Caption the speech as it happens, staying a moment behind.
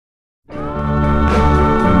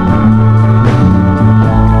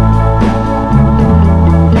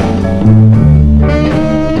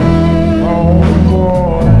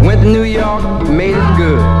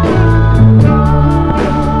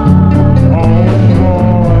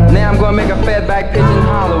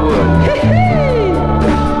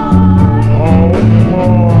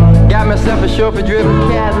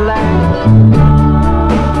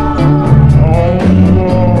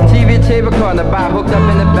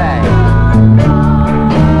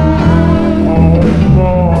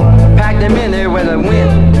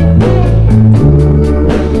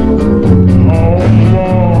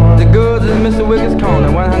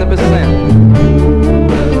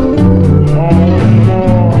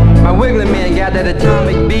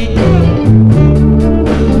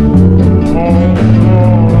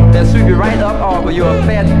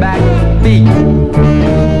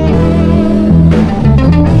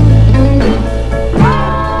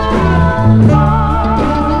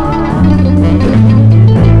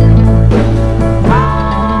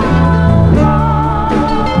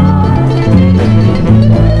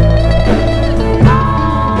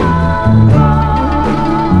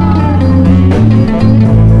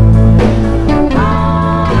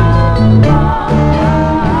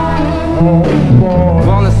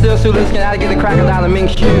Louis can I get the crocodile and mink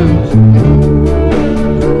shoes.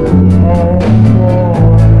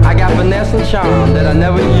 I got finesse and charm that I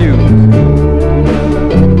never use.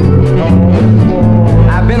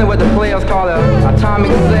 I've been in what the players call an atomic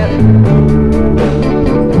set,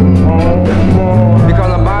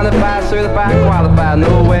 because I'm bona fide, certified, qualified,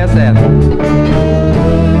 know where it's at.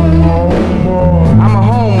 I'm a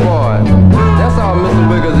homeboy, that's all Mr.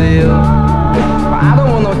 Wiggles is. But I don't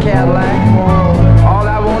want no Cadillac, all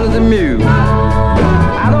I want is a mule.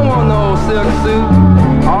 I don't want no silk suit,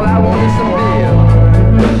 all I want is some beer.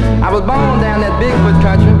 I was born down that Bigfoot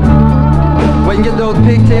country, where you can get those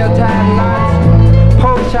pigtail tied knots,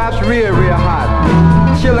 pork chops real hot,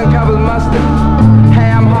 chillin' covered mustard,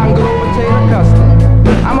 ham, hot and gold potato custard.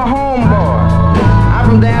 I'm a homeboy, I'm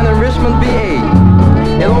from down in Richmond, VA.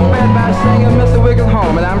 An old fatback singer, Mr. Wiggles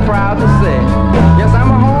home, and I'm proud to say, yes,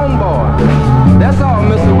 I'm a homeboy. That's all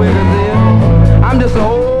Mr. Wiggles is. I'm just an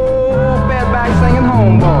old fatback singing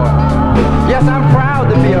homeboy. Yes, I'm proud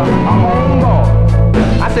to be a homeboy.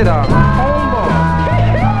 I said,